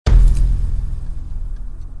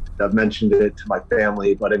I've mentioned it to my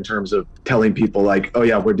family, but in terms of telling people like, oh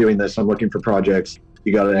yeah, we're doing this, I'm looking for projects,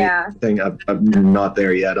 you got anything, I'm not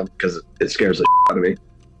there yet because it scares the out of me.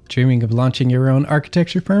 Dreaming of launching your own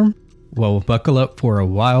architecture firm? Well, buckle up for a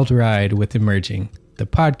wild ride with Emerging, the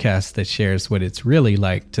podcast that shares what it's really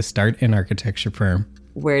like to start an architecture firm.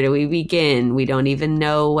 Where do we begin? We don't even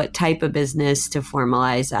know what type of business to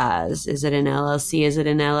formalize as. Is it an LLC? Is it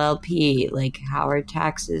an LLP? Like, how are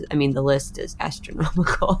taxes? I mean, the list is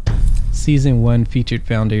astronomical. Season 1 featured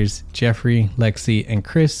founders Jeffrey, Lexi, and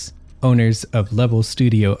Chris, owners of Level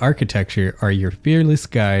Studio Architecture, are your fearless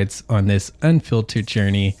guides on this unfiltered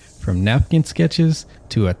journey from napkin sketches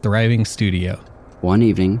to a thriving studio. One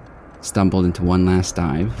evening, stumbled into one last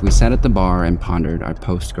dive, we sat at the bar and pondered our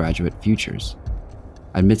postgraduate futures.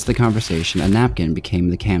 Amidst the conversation, a napkin became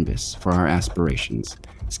the canvas for our aspirations,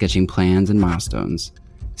 sketching plans and milestones,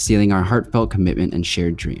 sealing our heartfelt commitment and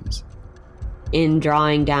shared dreams. In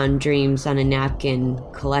drawing down dreams on a napkin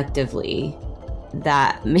collectively,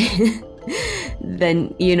 that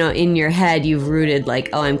then, you know, in your head, you've rooted like,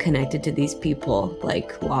 oh, I'm connected to these people,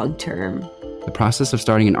 like long term. The process of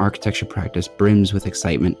starting an architecture practice brims with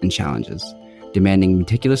excitement and challenges, demanding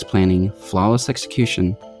meticulous planning, flawless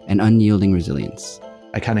execution, and unyielding resilience.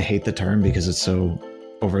 I kind of hate the term because it's so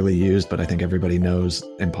overly used, but I think everybody knows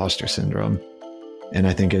imposter syndrome. And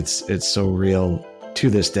I think it's so real to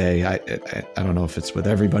this day. I don't know if it's with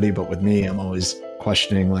everybody, but with me, I'm always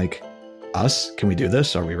questioning like, us? Can we do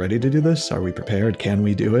this? Are we ready to do this? Are we prepared? Can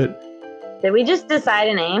we do it? Did we just decide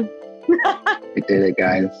a name? We did it,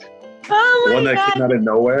 guys. Oh my One God. that came out of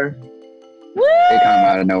nowhere. Woo! It came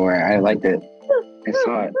out of nowhere. I liked it. I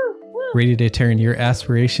saw it. Ready to turn your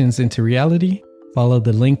aspirations into reality? Follow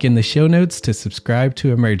the link in the show notes to subscribe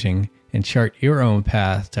to Emerging and chart your own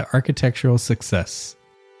path to architectural success.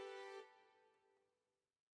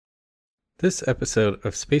 This episode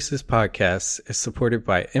of Spaces Podcasts is supported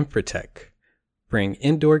by Infratech. Bring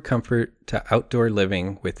indoor comfort to outdoor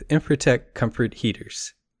living with Infratech comfort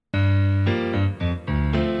heaters.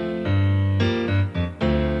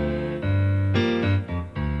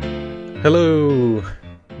 Hello,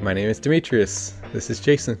 my name is Demetrius. This is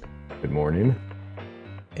Jason. Good morning.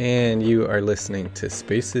 And you are listening to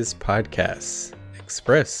Spaces Podcasts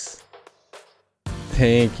Express.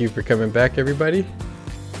 Thank you for coming back, everybody.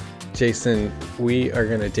 Jason, we are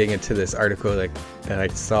going to dig into this article that I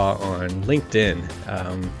saw on LinkedIn.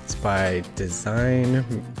 It's by Design.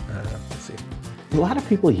 Let's see. A lot of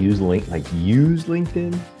people use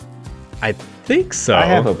LinkedIn. I think so. I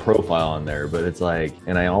have a profile on there, but it's like,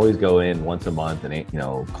 and I always go in once a month and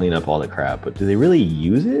clean up all the crap. But do they really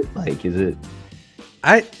use it? Like, is it?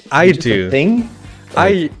 I do. A thing?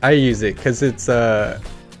 I use it because it's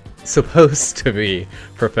supposed to be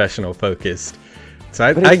professional focused. So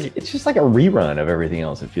it's just like a rerun of everything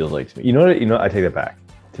else. It feels like to me. You know. I take that back.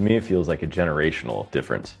 To me, it feels like a generational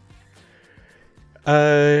difference.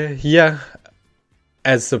 Yeah.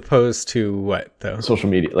 As opposed to what though? Social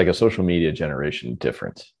media, like a social media generation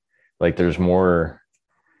difference. Like there's more.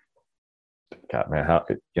 God, man, how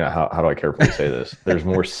do I carefully say this? There's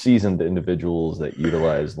more seasoned individuals that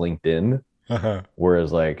utilize LinkedIn,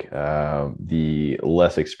 whereas like the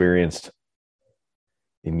less experienced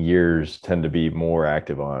in years tend to be more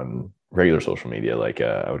active on regular social media, like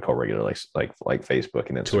I would call regular, like Facebook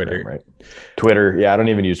and Instagram, Twitter. Right? Twitter. Yeah, I don't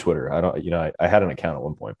even use Twitter. I don't. I had an account at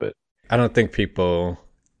one point, but I don't think people,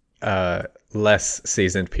 less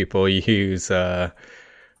seasoned people, use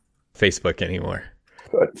Facebook anymore.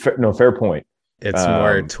 Fair point. It's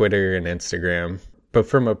more Twitter and Instagram. But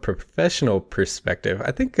from a professional perspective,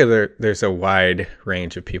 I think there's a wide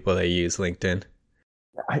range of people that use LinkedIn.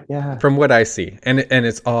 Yeah. From what I see, and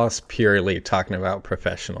it's all purely talking about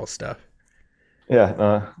professional stuff.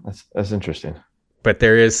 Yeah, that's interesting. But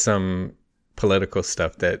there is some political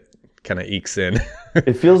stuff that kind of ekes in.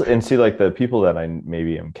 It feels, and see, like the people that I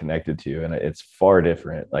maybe am connected to, and it's far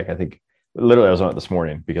different. Like I think, literally, I was on it this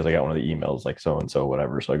morning because I got one of the emails, like so and so,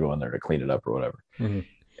 whatever. So I go in there to clean it up or whatever, and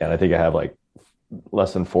I think I have like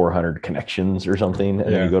less than 400 connections or something.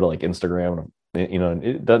 And then you go to like Instagram, and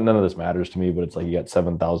it doesn't, none of this matters to me, but it's like you got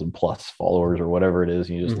 7,000 plus followers or whatever it is,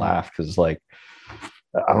 and you just laugh because it's like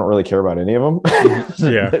I don't really care about any of them.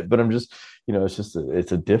 But I'm just, it's just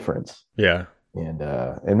it's a difference. Yeah.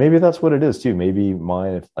 And maybe that's what it is too. Maybe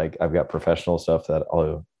mine, if like I've got professional stuff that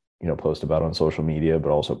I'll post about on social media, but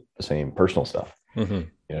also the same personal stuff. You know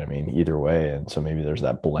what I mean? Either way, and so maybe there's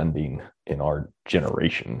that blending in our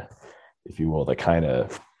generation, if you will, that kind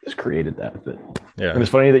of has created that. But yeah, and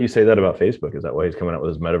it's funny that you say that about Facebook. Is that why he's coming out with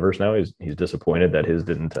his metaverse now? He's disappointed that his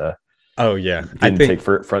didn't. Oh yeah, I think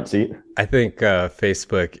take front seat. I think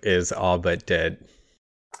Facebook is all but dead.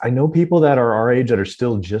 I know people that are our age that are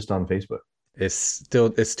still just on Facebook.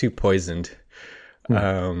 It's too poisoned.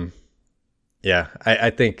 Yeah, I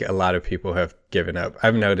think a lot of people have given up.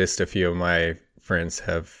 I've noticed a few of my friends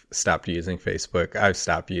have stopped using Facebook. I've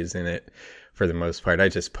stopped using it for the most part. I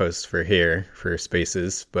just post for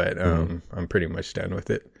Spaces, but I'm pretty much done with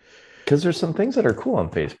it. Because there's some things that are cool on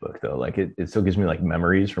Facebook though. Like it still gives me like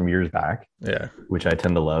memories from years back. Yeah. Which I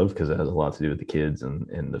tend to love because it has a lot to do with the kids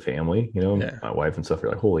and the family, you know, my wife and stuff.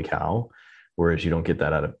 You're like, holy cow. Whereas you don't get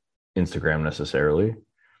that out of Instagram necessarily.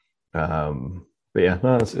 But yeah,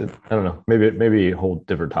 no, I don't know. Maybe a whole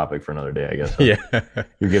different topic for another day, I guess. Yeah.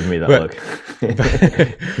 You're giving me that look.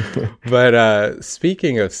 But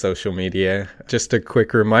speaking of social media, just a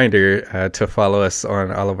quick reminder to follow us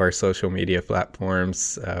on all of our social media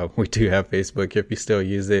platforms. We do have Facebook if you still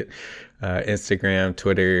use it, Instagram,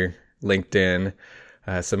 Twitter, LinkedIn.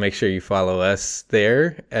 So make sure you follow us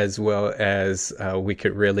there, as well as we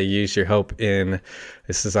could really use your help in,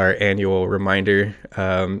 this is our annual reminder,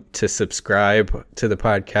 to subscribe to the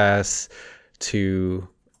podcast, to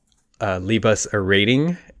leave us a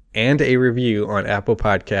rating and a review on Apple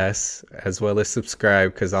Podcasts, as well as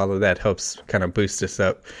subscribe, because all of that helps kind of boost us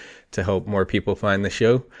up to help more people find the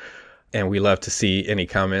show. And we love to see any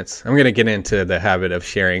comments. I'm going to get into the habit of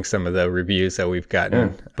sharing some of the reviews that we've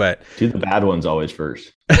gotten, but do the bad ones always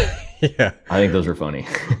first. Yeah. I think those are funny.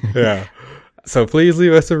 Yeah. So please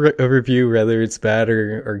leave us a review, whether it's bad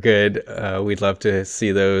or good. We'd love to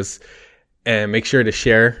see those, and make sure to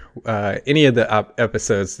share any of the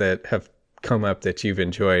episodes that have come up that you've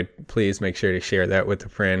enjoyed. Please make sure to share that with a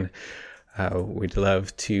friend. We'd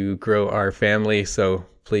love to grow our family. So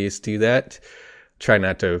please do that. Try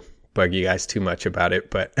not to bug you guys too much about it,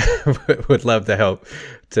 but would love the help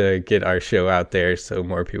to get our show out there so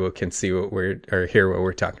more people can see or hear what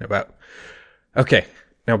we're talking about. Okay,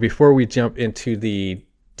 now before we jump into the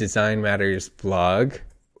Design Matters blog,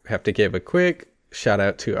 we have to give a quick shout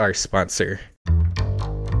out to our sponsor.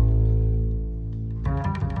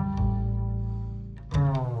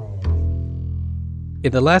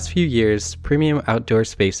 In the last few years, premium outdoor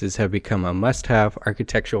spaces have become a must-have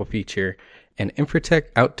architectural feature, and Infratech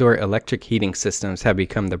outdoor electric heating systems have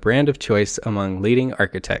become the brand of choice among leading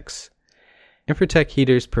architects. Infratech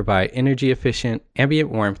heaters provide energy-efficient, ambient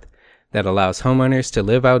warmth that allows homeowners to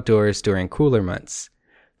live outdoors during cooler months.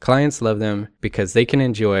 Clients love them because they can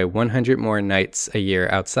enjoy 100 more nights a year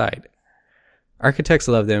outside. Architects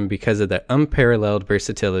love them because of the unparalleled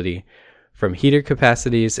versatility, from heater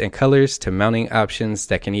capacities and colors to mounting options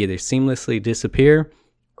that can either seamlessly disappear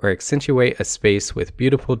or accentuate a space with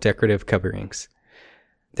beautiful decorative coverings.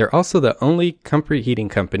 They're also the only comfort heating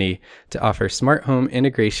company to offer smart home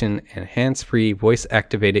integration and hands-free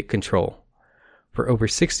voice-activated control. For over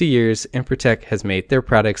 60 years, Infratech has made their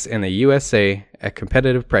products in the USA at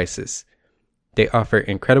competitive prices. They offer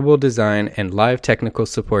incredible design and live technical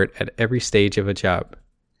support at every stage of a job.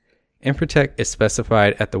 Infratech is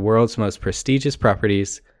specified at the world's most prestigious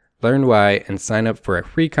properties. Learn why and sign up for a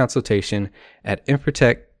free consultation at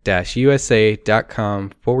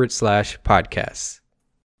infratech-usa.com/podcasts.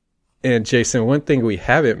 And Jason, one thing we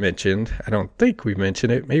haven't mentioned, I don't think we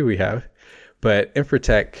mentioned it, maybe we have, but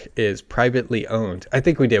Infratech is privately owned. I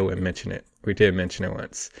think we did mention it. We did mention it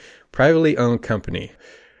once. Privately owned company.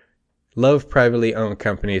 Love privately owned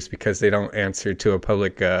companies because they don't answer to a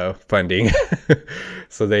public funding.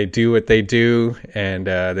 So they do what they do, and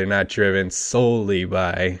they're not driven solely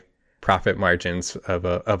by profit margins of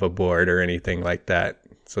a board or anything like that.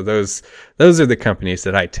 So those are the companies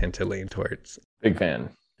that I tend to lean towards. Big fan.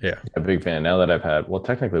 Yeah. A big fan. Now that I've had, well,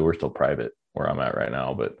 technically we're still private where I'm at right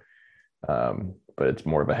now, but it's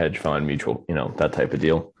more of a hedge fund, mutual, that type of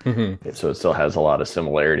deal. Mm-hmm. So it still has a lot of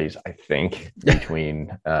similarities, I think,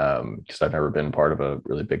 between, because I've never been part of a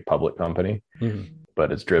really big public company,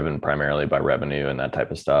 but it's driven primarily by revenue and that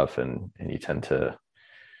type of stuff. And you tend to,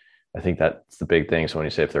 I think that's the big thing. So when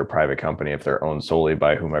you say if they're a private company, if they're owned solely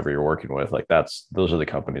by whomever you're working with, like those are the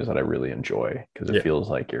companies that I really enjoy, because it feels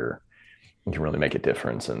like you can really make a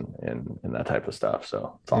difference in that type of stuff.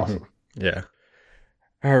 So it's awesome. Yeah.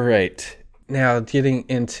 All right. Now, getting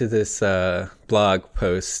into this blog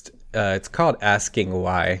post, it's called Asking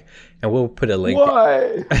Why, and we'll put a link.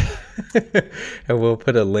 Why? And we'll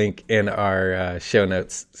put a link in our show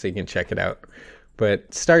notes so you can check it out. But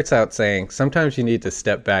it starts out saying, sometimes you need to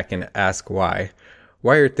step back and ask why.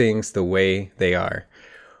 Why are things the way they are?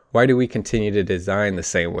 Why do we continue to design the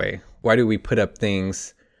same way? Why do we put up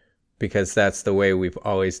things because that's the way we've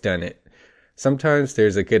always done it? Sometimes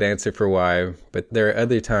there's a good answer for why, but there are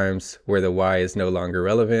other times where the why is no longer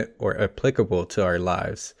relevant or applicable to our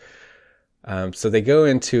lives. So they go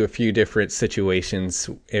into a few different situations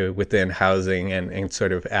within housing and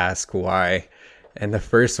sort of ask why. And the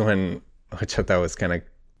first one, which I thought was kind of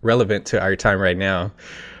relevant to our time right now,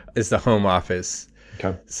 is the home office.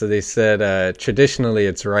 Okay. So they said traditionally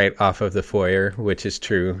it's right off of the foyer, which is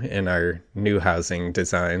true in our new housing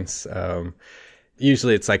designs.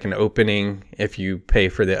 Usually it's like an opening. If you pay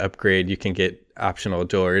for the upgrade, you can get optional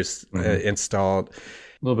doors installed.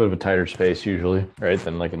 A little bit of a tighter space usually, right?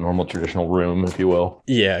 Than like a normal traditional room, if you will.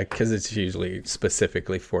 Yeah, because it's usually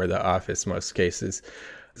specifically for the office most cases.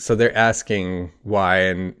 So they're asking why,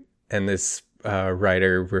 and this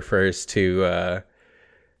writer refers to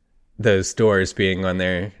those doors being on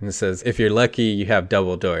there, and it says, if you're lucky, you have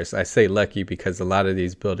double doors. I say lucky because a lot of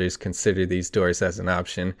these builders consider these doors as an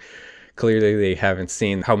option. Clearly, they haven't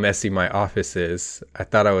seen how messy my office is. I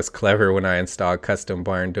thought I was clever when I installed custom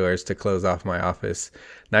barn doors to close off my office.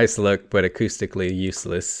 Nice look, but acoustically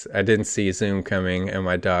useless. I didn't see Zoom coming, and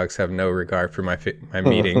my dogs have no regard for my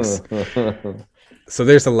meetings. So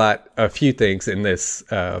there's a few things in this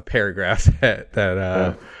paragraph that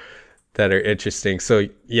are interesting. So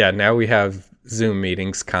yeah, now we have Zoom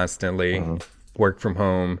meetings constantly, work from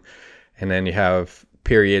home, and then you have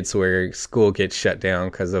periods where school gets shut down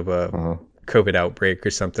because of a COVID outbreak or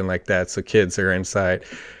something like that. So kids are inside.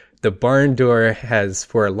 The barn door has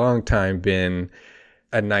for a long time been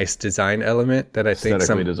a nice design element that I think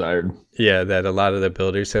Aesthetically desired. Yeah, that a lot of the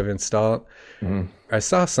builders have installed. I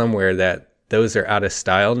saw somewhere that those are out of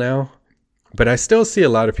style now, but I still see a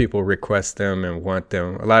lot of people request them and want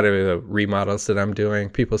them. A lot of the remodels that I'm doing,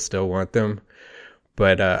 people still want them,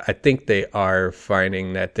 but I think they are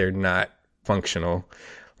finding that they're not functional.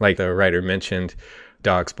 Like the writer mentioned,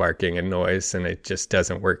 dogs barking and noise, and it just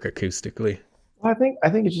doesn't work acoustically. Well, I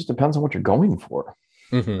think it just depends on what you're going for,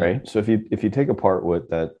 right? So if you take apart what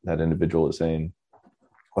that individual is saying,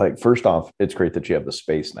 like first off, it's great that you have the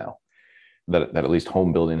space now. That at least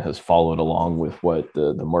home building has followed along with what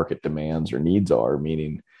the market demands or needs are,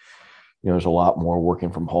 meaning, there's a lot more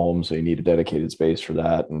working from home, so you need a dedicated space for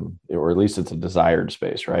that, or at least it's a desired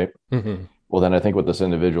space, right? Well, then I think what this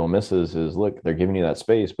individual misses is, look, they're giving you that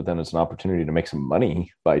space, but then it's an opportunity to make some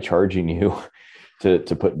money by charging you to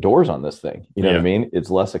put doors on this thing. You know what I mean? It's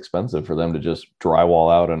less expensive for them to just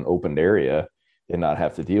drywall out an opened area and not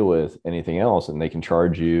have to deal with anything else, and they can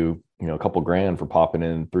charge you, a couple grand for popping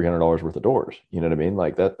in $300 worth of doors. You know what I mean?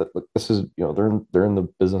 Like that this is, they're in the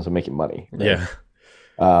business of making money. Right? Yeah.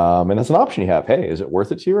 And that's an option you have. Hey, is it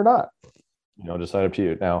worth it to you or not? Decide up to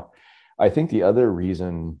you. Now, I think the other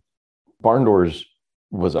reason barn doors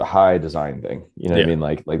was a high design thing, what I mean?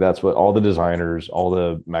 Like that's what all the designers, all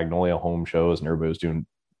the Magnolia home shows, and everybody was doing,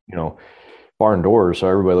 barn doors. So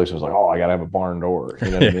everybody looks and was like, oh, I got to have a barn door.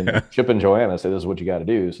 You know what I mean? Like Chip and Joanna say, this is what you got to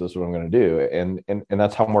do. So this is what I'm going to do. And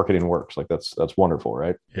that's how marketing works. Like that's wonderful.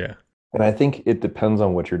 Right. Yeah. And I think it depends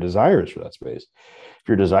on what your desire is for that space. If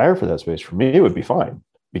your desire for that space, for me, it would be fine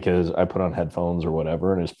because I put on headphones or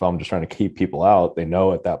whatever. And if I'm just trying to keep people out, they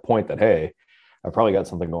know at that point that, hey, I probably got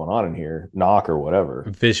something going on in here, knock or whatever.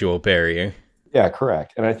 Visual barrier. Yeah,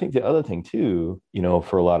 correct. And I think the other thing too,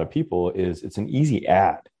 for a lot of people is it's an easy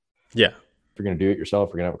ad. Yeah. If you're going to do it yourself,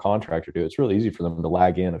 you're going to have a contractor do it. It's really easy for them to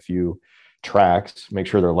lag in a few tracks, make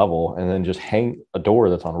sure they're level, and then just hang a door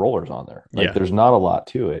that's on rollers on there. Like there's not a lot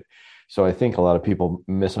to it. So I think a lot of people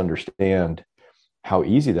misunderstand how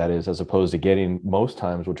easy that is, as opposed to getting most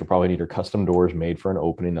times, what you'll probably need are custom doors made for an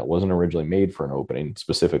opening that wasn't originally made for an opening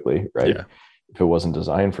specifically, right? Yeah. If it wasn't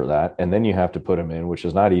designed for that. And then you have to put them in, which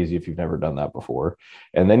is not easy if you've never done that before.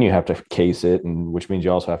 And then you have to case it, and which means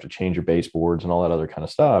you also have to change your baseboards and all that other kind of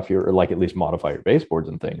stuff. You're like, at least modify your baseboards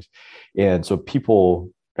and things. And so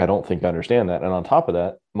people, I don't think understand that. And on top of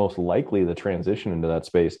that, most likely the transition into that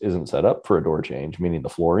space isn't set up for a door change, meaning the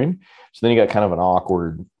flooring. So then you got kind of an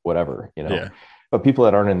awkward whatever, But people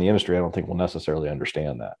that aren't in the industry, I don't think will necessarily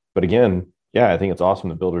understand that. But again, yeah, I think it's awesome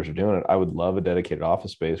that builders are doing it. I would love a dedicated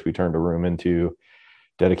office space. We turned a room into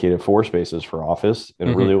dedicated floor spaces for office,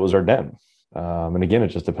 and really it was our den. And again, it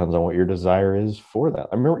just depends on what your desire is for that.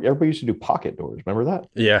 I remember everybody used to do pocket doors. Remember that?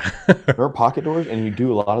 Yeah. Remember pocket doors? And you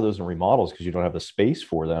do a lot of those in remodels because you don't have the space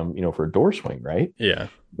for them, for a door swing, right? Yeah.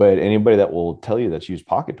 But anybody that will tell you that's used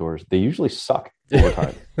pocket doors, they usually suck over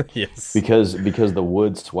time. Yes. Because the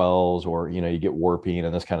wood swells, or you get warping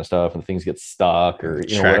and this kind of stuff, and things get stuck, or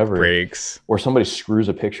track whatever breaks, or somebody screws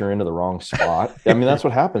a picture into the wrong spot. I mean, that's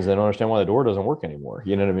what happens. They don't understand why the door doesn't work anymore.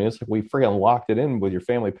 You know what I mean? It's like we friggin' locked it in with your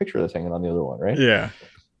family picture that's hanging on the other one, right? Yeah.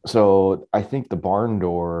 So I think the barn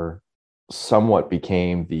door somewhat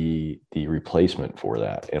became the replacement for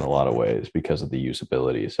that in a lot of ways because of the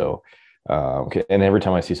usability. So and every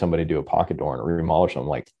time I see somebody do a pocket door and remolish them, I'm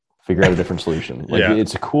like, Figure out a different solution. Like Yeah.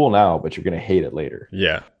 it's cool now, but you're going to hate it later.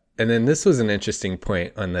 Yeah. And then this was an interesting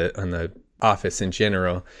point on the office in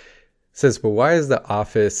general. It says, well, why is the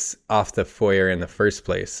office off the foyer in the first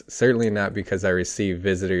place? Certainly not because I receive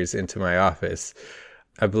visitors into my office.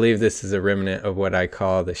 I believe this is a remnant of what I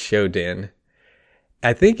call the show den.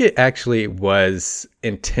 I think it actually was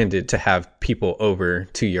intended to have people over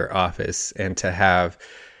to your office and to have,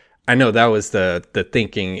 I know that was the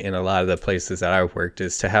thinking in a lot of the places that I've worked,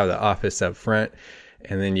 is to have the office up front,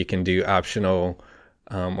 and then you can do optional,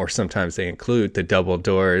 or sometimes they include the double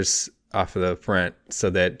doors off of the front so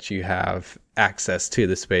that you have access to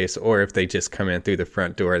the space, or if they just come in through the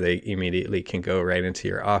front door, they immediately can go right into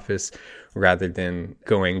your office rather than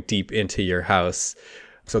going deep into your house.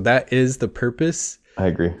 So that is the purpose. I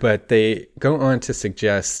agree. But they go on to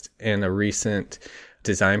suggest in a recent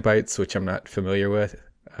Design Bites, which I'm not familiar with,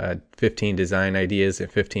 15 design ideas in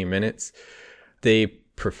 15 minutes, they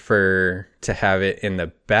prefer to have it in the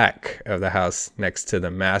back of the house next to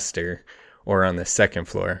the master or on the second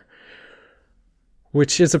floor,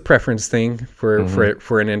 which is a preference thing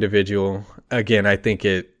for an individual. Again, I think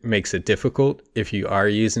it makes it difficult if you are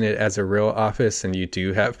using it as a real office and you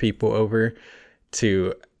do have people over,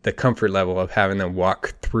 to the comfort level of having them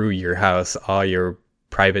walk through your house, all your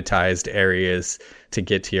privatized areas to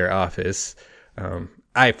get to your office.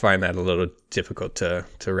 I find that a little difficult to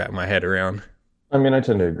wrap my head around. I mean, I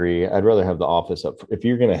tend to agree. I'd rather have the office up. If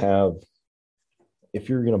you're going to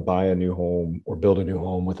buy a new home or build a new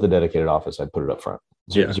home with a dedicated office, I'd put it up front.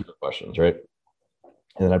 Zero questions, right?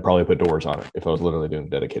 And then I'd probably put doors on it if I was literally doing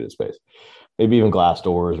dedicated space. Maybe even glass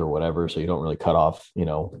doors or whatever, so you don't really cut off,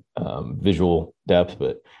 visual depth.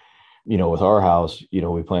 But, with our house,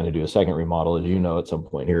 we plan to do a second remodel, as at some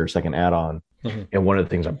point here, a second add-on. Mm-hmm. And one of the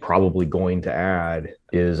things I'm probably going to add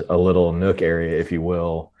is a little nook area, if you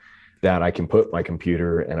will, that I can put my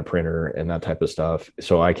computer and a printer and that type of stuff.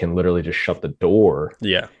 So I can literally just shut the door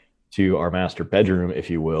to our master bedroom, if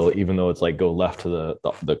you will, even though it's like go left to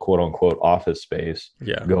the quote unquote office space,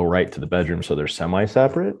 go right to the bedroom. So they're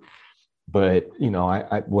semi-separate. But,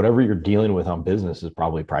 I whatever you're dealing with on business is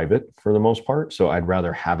probably private for the most part. So I'd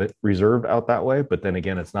rather have it reserved out that way. But then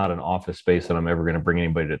again, it's not an office space that I'm ever going to bring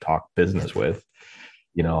anybody to talk business with.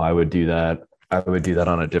 I would do that. I would do that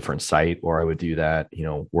on a different site, or I would do that,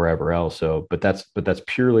 wherever else. So, but that's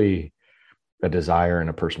purely a desire and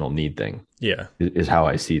a personal need thing. Yeah. Is how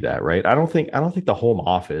I see that. Right. I don't think the home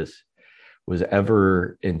office was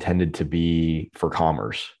ever intended to be for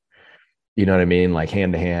commerce. You know what I mean? Like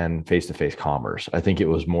hand-to-hand, face-to-face commerce. I think it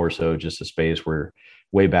was more so just a space where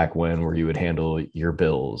way back when, where you would handle your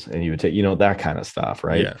bills and you would take, that kind of stuff.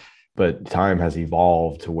 Right. Yeah. But time has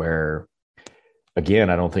evolved to where, again,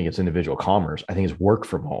 I don't think it's individual commerce. I think it's work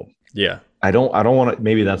from home. Yeah. I don't want to,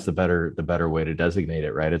 maybe that's the better way to designate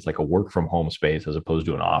it, right? It's like a work from home space as opposed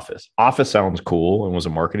to an office. Office sounds cool and was a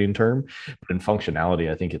marketing term, but in functionality,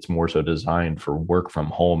 I think it's more so designed for work from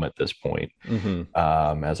home at this point,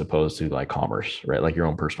 as opposed to like commerce, right? Like your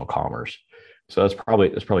own personal commerce. So that's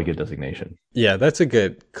probably a good designation. Yeah. That's a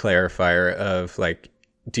good clarifier of like,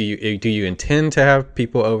 do you intend to have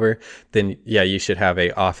people over? Then you should have a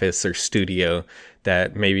office or studio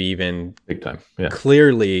that maybe even big time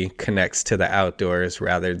clearly connects to the outdoors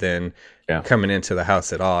rather than coming into the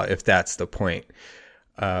house at all, if that's the point.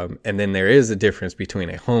 And then there is a difference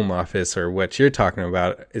between a home office, or what you're talking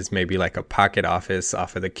about is maybe like a pocket office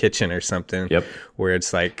off of the kitchen or something. Yep. Where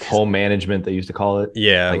it's like home management, they used to call it.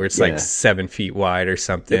 Yeah. Where it's like 7 feet wide or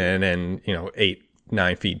something, and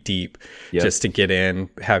 8-9 feet deep, just to get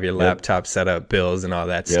in, have your laptop set up, bills and all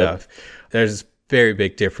that stuff. There's very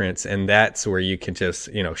big difference, and that's where you can just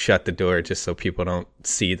shut the door just so people don't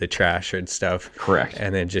see the trash and stuff. Correct.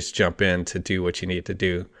 And then just jump in to do what you need to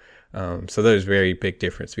do. So there's very big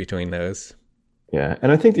difference between those. Yeah.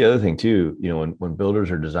 And I think the other thing too, when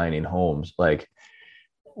builders are designing homes, like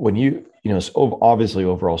when so obviously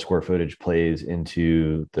overall square footage plays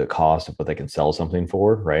into the cost of what they can sell something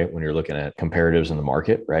for, right? When you're looking at comparatives in the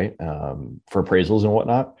market, right? For appraisals and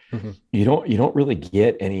whatnot, you don't really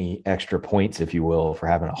get any extra points, if you will, for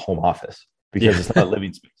having a home office, because it's not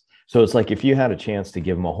living space. So it's like, if you had a chance to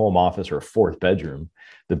give them a home office or a fourth bedroom,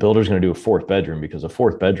 the builder's going to do a fourth bedroom because a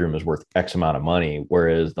fourth bedroom is worth X amount of money,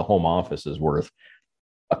 whereas the home office is worth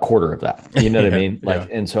a quarter of that. You know what I mean? Like,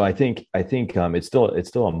 and so I think it's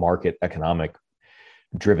still a market economic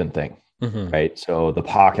driven thing, right? So the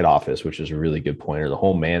pocket office, which is a really good point, or the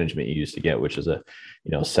home management you used to get, which is a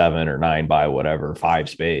 7 or 9 by whatever 5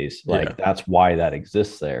 space, like that's why that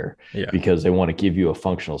exists there, because they want to give you a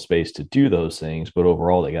functional space to do those things, but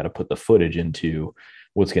overall they got to put the footage into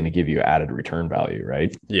what's going to give you added return value,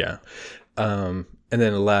 right? Yeah. And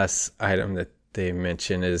then the last item that they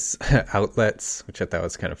mention is outlets, which I thought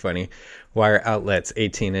was kind of funny. Why are outlets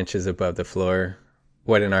 18 inches above the floor?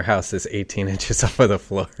 What in our house is 18 inches off of the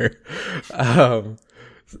floor?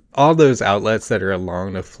 All those outlets that are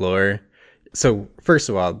along the floor. So first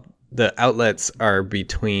of all, the outlets are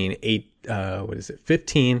between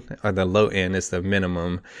 15 on the low end is the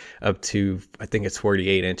minimum, up to, I think it's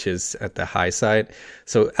 48 inches at the high side.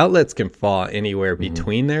 So outlets can fall anywhere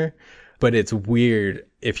between there, but it's weird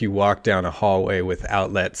if you walk down a hallway with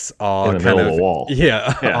outlets all in the kind middle of the wall.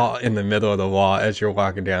 Yeah, all in the middle of the wall as you're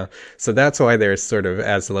walking down. So that's why they're sort of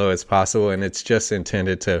as low as possible, and it's just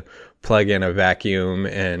intended to plug in a vacuum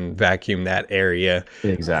and vacuum that area.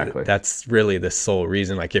 Exactly. That's really the sole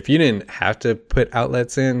reason. Like if you didn't have to put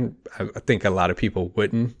outlets in, I think a lot of people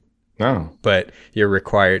wouldn't. No. But you're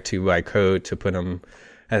required to, by code, to put them,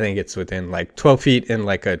 I think it's within like 12 feet in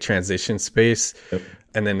like a transition space. Yep.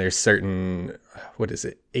 And then there's certain,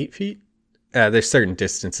 8 feet? There's certain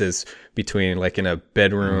distances between like in a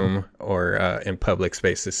bedroom or in public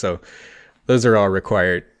spaces. So those are all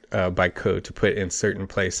required by code to put in certain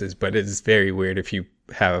places. But it is very weird if you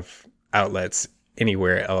have outlets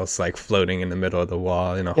anywhere else, like floating in the middle of the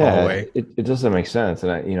wall in a hallway. It doesn't make sense.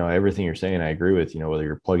 And everything you're saying, I agree with. Whether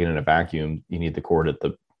you're plugging in a vacuum, you need the cord at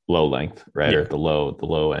the low length, right? Yeah. Or at the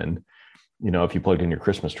low end. If you plugged in your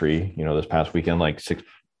Christmas tree, this past weekend, like 60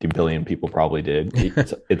 billion people probably did.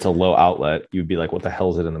 It's a low outlet. You'd be like, what the hell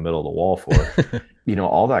is it in the middle of the wall for?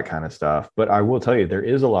 All that kind of stuff. But I will tell you, there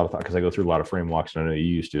is a lot of thought, because I go through a lot of frame walks, and I know you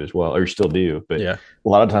used to as well, or you still do. But a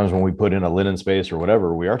lot of times when we put in a linen space or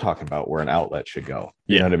whatever, we are talking about where an outlet should go.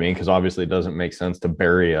 You know what I mean? Because obviously it doesn't make sense to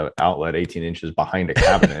bury an outlet 18 inches behind a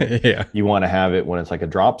cabinet. You want to have it when it's like a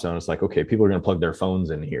drop zone. It's like, okay, people are going to plug their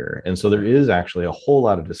phones in here. And so there is actually a whole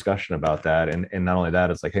lot of discussion about that. And not only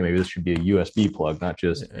that, it's like, hey, maybe this should be a USB plug, not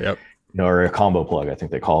just, or a combo plug, I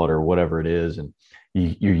think they call it, or whatever it is. And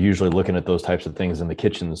you're usually looking at those types of things in the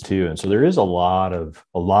kitchens too. And so there is a lot of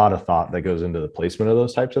thought that goes into the placement of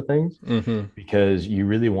those types of things, because you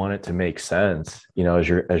really want it to make sense, as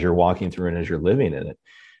you're walking through and as you're living in it.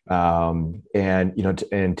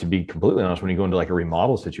 And to be completely honest, when you go into like a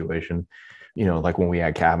remodel situation, like when we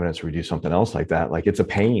add cabinets or we do something else like that, like it's a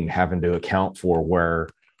pain having to account for where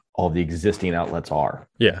all the existing outlets are.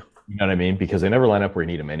 Yeah. You know what I mean? Because they never line up where you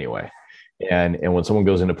need them anyway. And when someone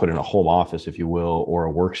goes in to put in a home office, if you will, or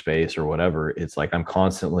a workspace or whatever, it's like I'm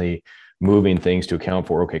constantly moving things to account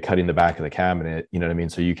for, okay, cutting the back of the cabinet, you know what I mean?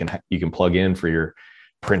 So you can plug in for your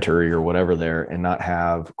printer or whatever there and not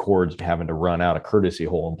have cords having to run out a courtesy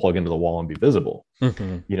hole and plug into the wall and be visible. So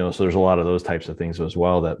there's a lot of those types of things as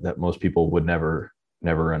well that most people would never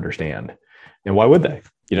understand. And why would they?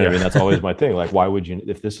 You know what I mean? That's always my thing. Like, why would you,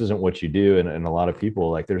 if this isn't what you do? And a lot of people,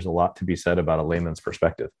 like, there's a lot to be said about a layman's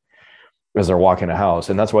perspective as they're walking a house.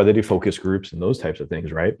 And that's why they do focus groups and those types of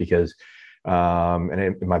things, right? Because,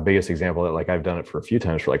 my biggest example that, like, I've done it for a few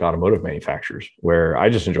times for like automotive manufacturers, where I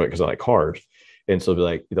just enjoy it because I like cars. And so they'll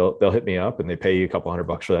be like, they'll hit me up and they pay you a couple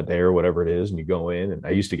 $100 for that day or whatever it is. And you go in, and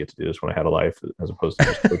I used to get to do this when I had a life, as opposed to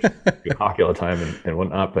just coaching hockey all the time and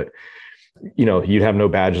whatnot. But you'd have no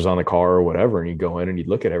badges on the car or whatever, and you'd go in and you'd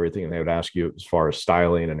look at everything, and they would ask you as far as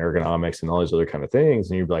styling and ergonomics and all these other kind of things.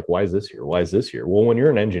 And you'd be like, why is this here? Why is this here? Well, when you're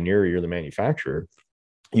an engineer, you're the manufacturer,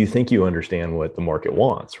 you think you understand what the market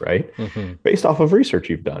wants, right? Based off of research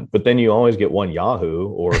you've done. But then you always get one Yahoo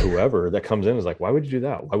or whoever that comes in and is like, why would you do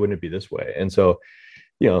that? Why wouldn't it be this way? And so,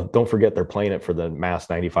 don't forget, they're playing it for the mass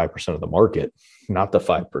 95% of the market, not the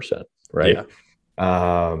 5%, right?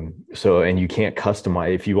 And you can't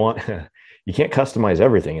customize if you want. You can't customize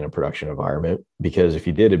everything in a production environment, because if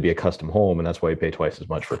you did, it'd be a custom home, and that's why you pay twice as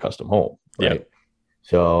much for a custom home, right?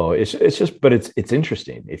 So it's just, but it's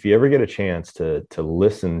interesting. If you ever get a chance to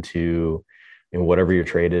listen to, whatever your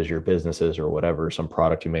trade is, your business is, or whatever, some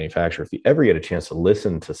product you manufacture, if you ever get a chance to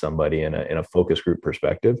listen to somebody in a focus group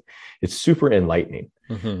perspective, it's super enlightening,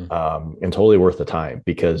 and totally worth the time,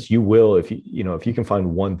 because you will, if you can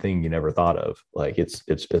find one thing you never thought of, like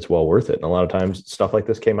it's well worth it. And a lot of times stuff like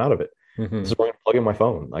this came out of it. This is where I'm gonna plug in my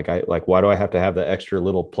phone. Like, why do I have to have the extra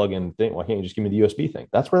little plug-in thing? Why can't you just give me the USB thing?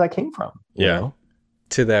 That's where that came from. You know?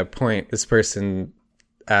 To that point, this person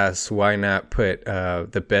asks, why not put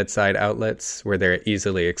the bedside outlets where they're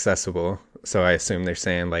easily accessible? So I assume they're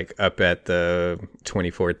saying like up at the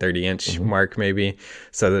 24, 30 inch mark, maybe,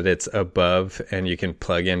 so that it's above and you can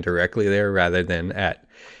plug in directly there rather than at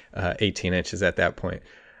 18 inches at that point.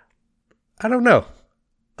 I don't know.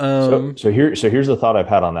 So here's the thought I've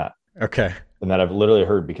had on that. Okay. And that I've literally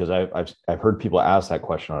heard, because I've heard people ask that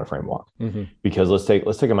question on a frame walk. Because let's take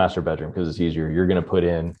a master bedroom, because it's easier. You're going to put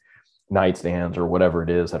in, nightstands or whatever it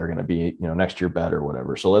is that are going to be, next to your bed or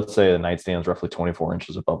whatever. So let's say the nightstand's roughly 24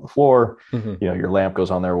 inches above the floor, your lamp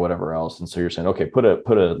goes on there, whatever else. And so you're saying, okay, put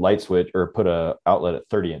a light switch or put a outlet at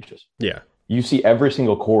 30 inches. Yeah. You see every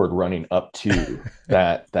single cord running up to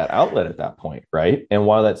that outlet at that point, right? And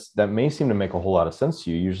while that may seem to make a whole lot of sense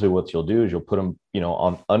to you, usually what you'll do is you'll put them,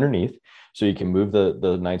 on underneath, so you can move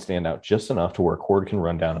the nightstand out just enough to where a cord can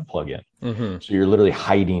run down and plug in. So you're literally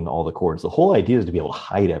hiding all the cords. The whole idea is to be able to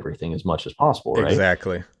hide everything as much as possible, right?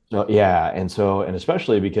 Exactly. So yeah, and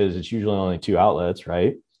especially because it's usually only 2 outlets,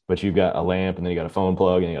 right? But you've got a lamp, and then you got a phone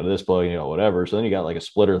plug, and you got this plug, and you got whatever. So then you got like a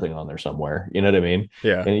splitter thing on there somewhere. You know what I mean?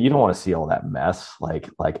 Yeah. And you don't want to see all that mess like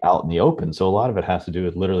out in the open. So a lot of it has to do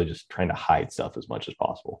with literally just trying to hide stuff as much as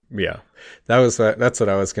possible. Yeah, that's what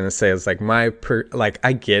I was gonna say. Is like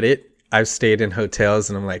I get it. I've stayed in hotels,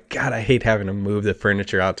 and I'm like, God, I hate having to move the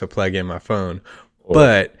furniture out to plug in my phone.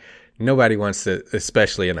 But nobody wants to,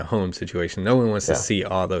 especially in a home situation. No one wants to see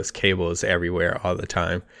all those cables everywhere all the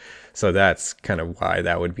time. So that's kind of why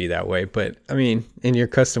that would be that way. But I mean, in your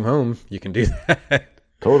custom home, you can do that.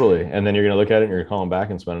 Totally. And then you're going to look at it and you're going to call them back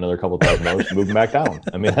and spend another couple $1,000 to move them back down.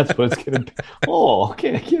 I mean, that's what it's going to be. Oh,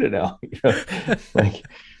 okay, I get it now.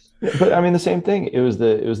 But I mean, the same thing. It was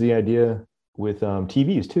the idea with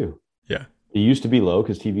TVs too. Yeah. It used to be low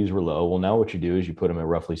because TVs were low. Well, now what you do is you put them at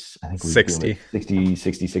roughly, I think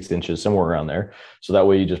 66 inches, somewhere around there. So that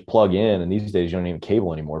way you just plug in. And these days you don't even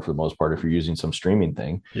cable anymore for the most part if you're using some streaming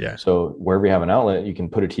thing. Yeah. So wherever you have an outlet, you can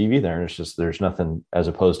put a TV there, and it's just, there's nothing, as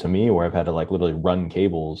opposed to me where I've had to like literally run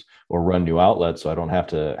cables or run new outlets. So I don't have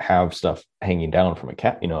to have stuff hanging down from a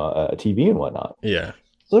TV and whatnot. Yeah.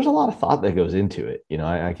 So there's a lot of thought that goes into it.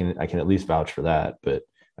 I can at least vouch for that, but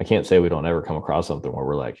I can't say we don't ever come across something where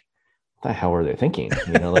we're like, what the hell are they thinking?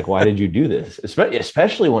 Like, why did you do this?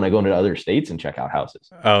 Especially when I go into other states and check out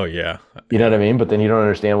houses. Oh yeah. You know what I mean? But then you don't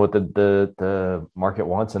understand what the market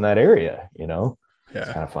wants in that area, Yeah.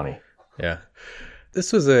 It's kind of funny. Yeah.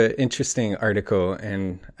 This was an interesting article,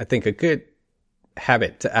 and I think a good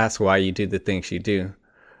habit to ask why you do the things you do.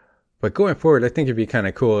 But going forward, I think it'd be kind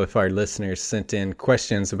of cool if our listeners sent in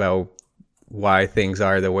questions about why things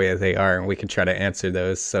are the way they are, and we can try to answer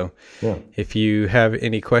those. So if you have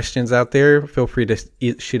any questions out there, feel free to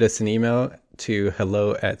shoot us an email to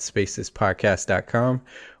hello@spacespodcast.com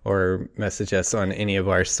or message us on any of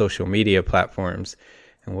our social media platforms,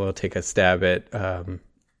 and we'll take a stab at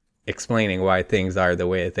explaining why things are the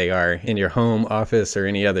way that they are in your home, office, or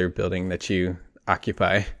any other building that you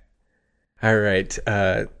occupy. All right.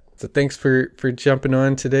 So thanks for jumping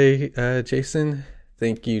on today, Jason.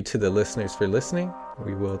 Thank you to the listeners for listening.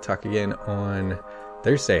 We will talk again on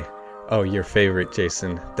Thursday. Oh, your favorite,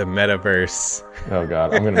 Jason, the metaverse. Oh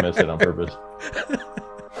God, I'm gonna miss it on purpose.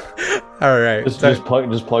 All right, just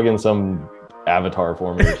plug in some avatar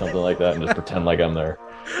for me or something like that, and just pretend like I'm there.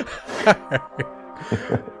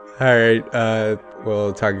 All right.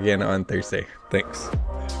 We'll talk again on Thursday. Thanks.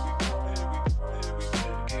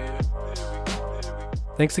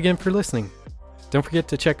 Thanks again for listening. Don't forget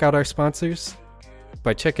to check out our sponsors.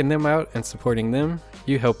 By checking them out and supporting them,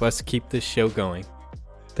 you help us keep this show going.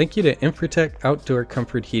 Thank you to Infratech Outdoor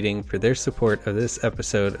Comfort Heating for their support of this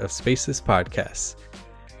episode of Spaces Podcasts.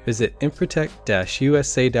 Visit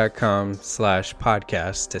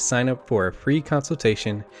infratech-usa.com/podcast to sign up for a free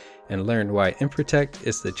consultation and learn why Infratech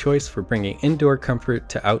is the choice for bringing indoor comfort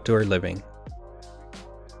to outdoor living.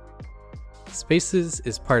 Spaces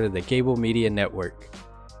is part of the Gable Media Network.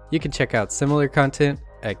 You can check out similar content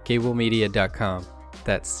at gablemedia.com.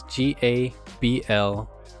 That's GABL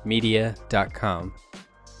media.com.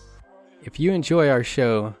 If you enjoy our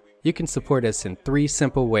show, you can support us in 3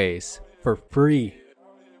 simple ways for free.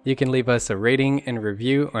 You can leave us a rating and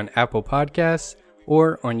review on Apple Podcasts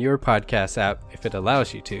or on your podcast app if it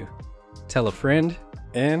allows you to. Tell a friend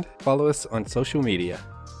and follow us on social media.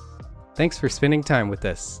 Thanks for spending time with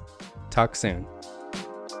us. Talk soon.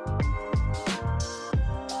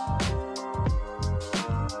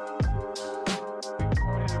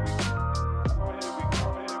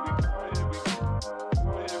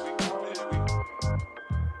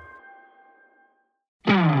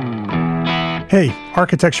 Hey,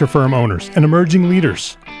 architecture firm owners and emerging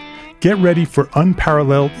leaders. Get ready for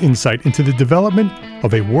unparalleled insight into the development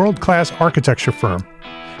of a world-class architecture firm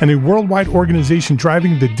and a worldwide organization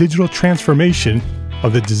driving the digital transformation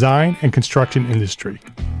of the design and construction industry.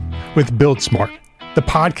 With Build Smart, the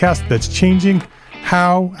podcast that's changing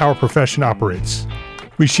how our profession operates.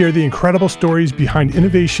 We share the incredible stories behind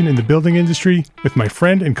innovation in the building industry with my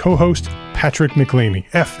friend and co-host, Patrick McLamey,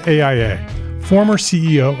 FAIA, former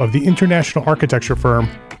CEO of the international architecture firm,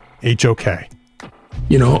 HOK.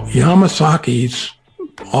 Yamasaki's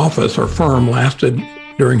office or firm lasted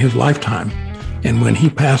during his lifetime. And when he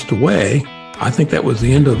passed away, I think that was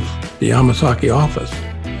the end of the Yamasaki office.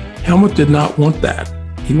 Helmut did not want that.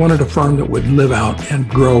 He wanted a firm that would live out and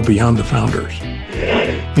grow beyond the founders.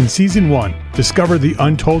 In Season 1, discover the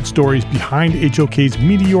untold stories behind HOK's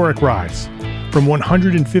meteoric rise, from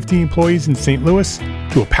 150 employees in St. Louis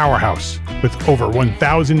to a powerhouse with over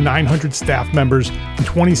 1,900 staff members and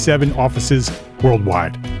 27 offices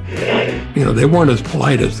worldwide. You know, they weren't as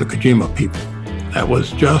polite as the Kojima people. That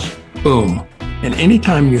was just boom. And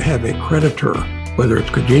anytime you have a creditor, whether it's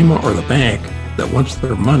Kojima or the bank, that wants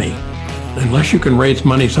their money, unless you can raise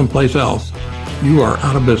money someplace else, you are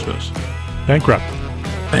out of business. Bankrupt.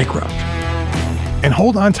 And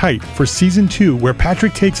hold on tight for Season 2, where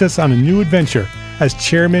Patrick takes us on a new adventure as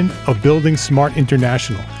chairman of Building Smart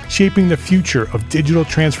International, shaping the future of digital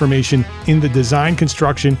transformation in the design,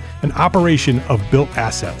 construction, and operation of built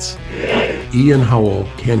assets. Ian Howell,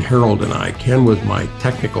 Ken Harold, and I, Ken was my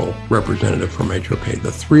technical representative from HOK.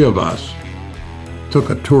 The three of us took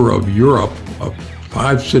a tour of Europe of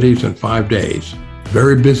 5 cities in 5 days.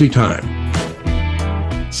 Very busy time.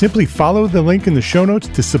 Simply follow the link in the show notes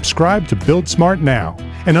to subscribe to Build Smart now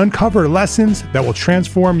and uncover lessons that will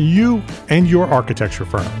transform you and your architecture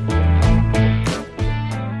firm.